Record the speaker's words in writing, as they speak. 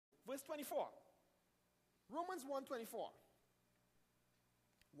Verse 24. Romans 1:24.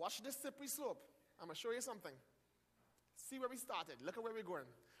 Watch this slippery slope. I'm going to show you something. See where we started. Look at where we're going.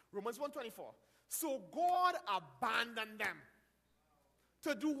 Romans 1:24. So God abandoned them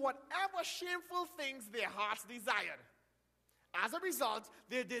to do whatever shameful things their hearts desired. As a result,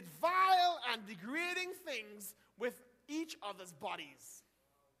 they did vile and degrading things with each other's bodies.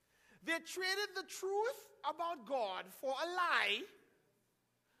 They traded the truth about God for a lie,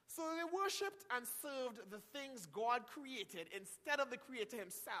 so they worshipped and served the things God created instead of the Creator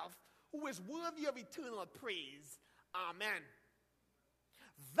himself, who is worthy of eternal praise. Amen.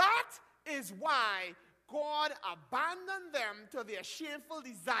 That is why God abandoned them to their shameful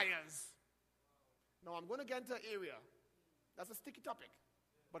desires. Now I'm going to get into an area. That's a sticky topic.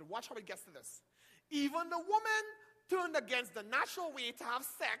 But watch how it gets to this. Even the woman turned against the natural way to have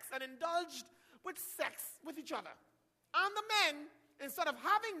sex and indulged with sex with each other. And the men, instead of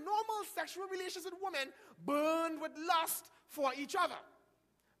having normal sexual relations with women, burned with lust for each other.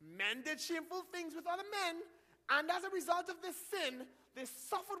 Men did shameful things with other men, and as a result of this sin, they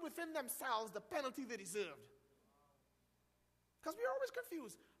suffered within themselves the penalty they deserved. Because we're always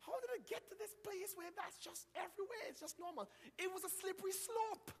confused. How did it get to this place where that's just everywhere? It's just normal. It was a slippery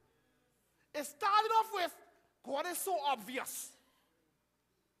slope. It started off with, God is so obvious.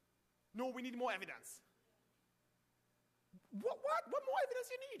 No, we need more evidence. What more evidence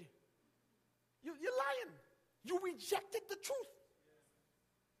you need? You're lying. You rejected the truth.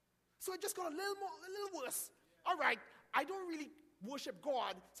 So it just got a little worse. All right, I don't really worship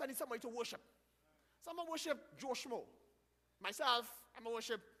God, so I need somebody to worship. So I'm going to worship Joe Schmo. Myself, I'm going to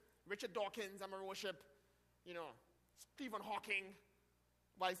worship Richard Dawkins. I'm going to worship, Stephen Hawking.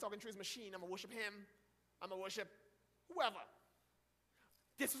 While he's talking through his machine, I'm going to worship him. I'm going to worship whoever.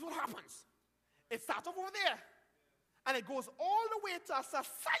 This is what happens. It starts off over there. And it goes all the way to a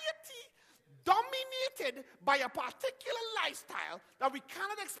society dominated by a particular lifestyle that we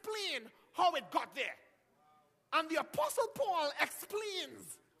cannot explain how it got there. And the Apostle Paul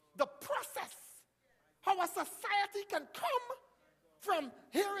explains the process, how a society can come from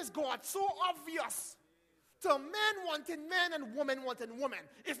here is God, so obvious, to men wanting men and women wanting women.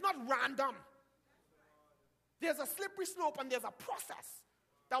 It's not random. There's a slippery slope and there's a process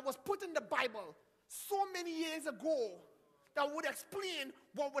that was put in the Bible so many years ago that would explain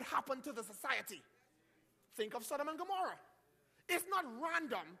what would happen to the society. Think of Sodom and Gomorrah. It's not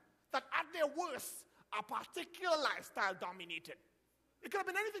random that at their worst, a particular lifestyle dominated. It could have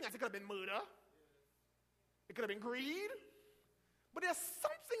been anything else. It could have been murder. It could have been greed. But there's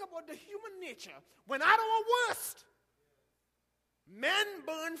something about the human nature when at our worst, men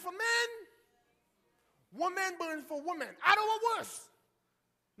burn for men, women burn for women. At our worst.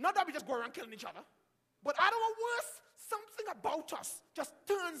 Not that we just go around killing each other, but at our worst, something about us just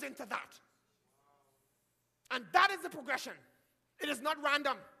turns into that. And that is the progression. It is not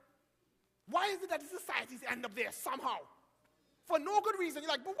random. Why is it that the societies end up there somehow? For no good reason. You're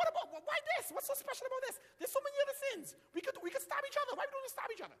like, but why this? What's so special about this? There's so many other sins. We could stab each other. Why don't we stab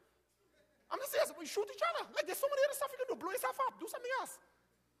each other? I'm just saying, we shoot each other. Like, there's so many other stuff you can do. Blow yourself up. Do something else.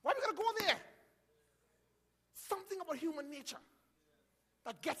 Why are we going to go there? Something about human nature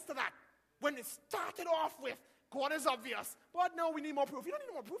that gets to that. When it started off with, God is obvious, but no, we need more proof. You don't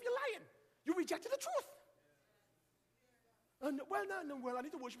need more proof. You're lying. You rejected the truth. And, I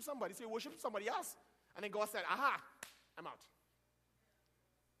need to worship somebody. So you worship somebody else. And then God said, aha, I'm out.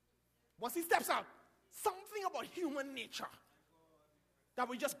 Once he steps out, something about human nature that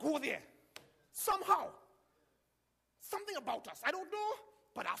we just go there. Somehow. Something about us. I don't know,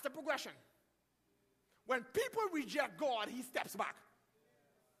 but that's the progression. When people reject God, he steps back.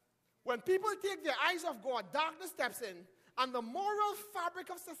 When people take their eyes off God, darkness steps in, and the moral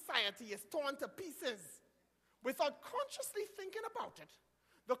fabric of society is torn to pieces. Without consciously thinking about it,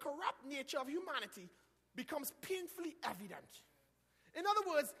 the corrupt nature of humanity becomes painfully evident. In other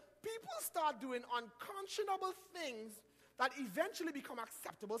words, people start doing unconscionable things that eventually become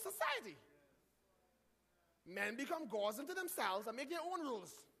acceptable society. Men become gods unto themselves and make their own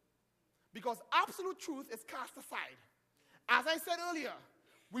rules because absolute truth is cast aside. As I said earlier,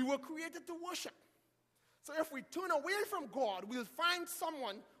 we were created to worship. So if we turn away from God, we'll find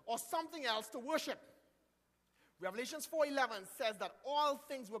someone or something else to worship. Revelations 4:11 says that all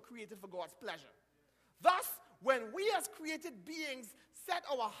things were created for God's pleasure. Thus, when we as created beings set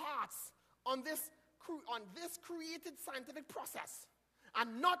our hearts on this created scientific process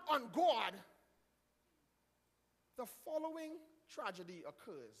and not on God, the following tragedy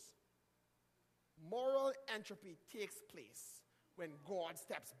occurs. Moral entropy takes place when God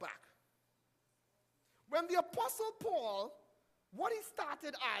steps back. When the Apostle Paul what he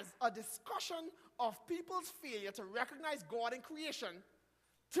started as a discussion of people's failure to recognize God in creation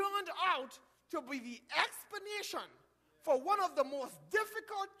turned out to be the explanation for one of the most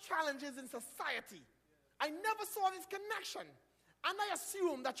difficult challenges in society. I never saw this connection, and I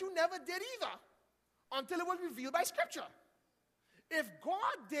assume that you never did either until it was revealed by Scripture. If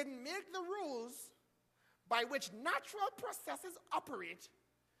God didn't make the rules by which natural processes operate,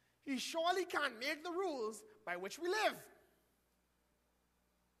 he surely can't make the rules by which we live.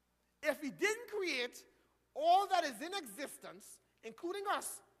 If he didn't create all that is in existence, including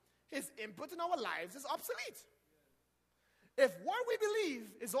us, his input in our lives is obsolete. If what we believe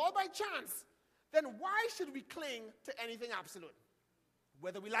is all by chance, then why should we cling to anything absolute?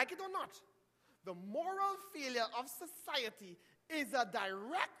 Whether we like it or not, the moral failure of society is a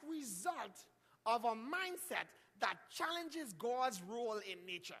direct result of a mindset that challenges God's role in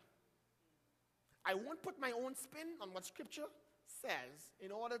nature. I won't put my own spin on what Scripture says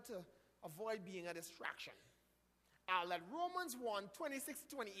in order to avoid being a distraction. I'll let Romans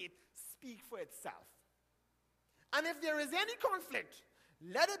 1:26-28 speak for itself. And if there is any conflict,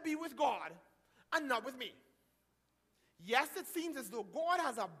 let it be with God and not with me. Yes, it seems as though God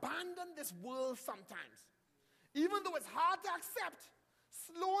has abandoned this world sometimes. Even though it's hard to accept,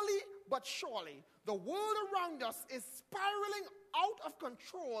 slowly but surely, the world around us is spiraling out of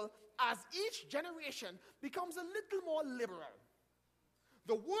control as each generation becomes a little more liberal.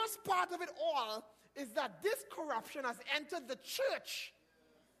 The worst part of it all is that this corruption has entered the church,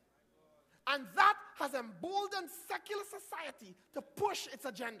 and that has emboldened secular society to push its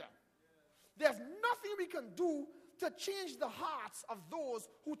agenda. There's nothing we can do to change the hearts of those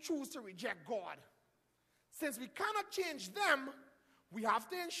who choose to reject God. Since we cannot change them, we have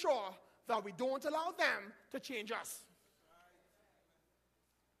to ensure that we don't allow them to change us.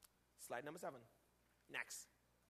 Slide number 7. Next.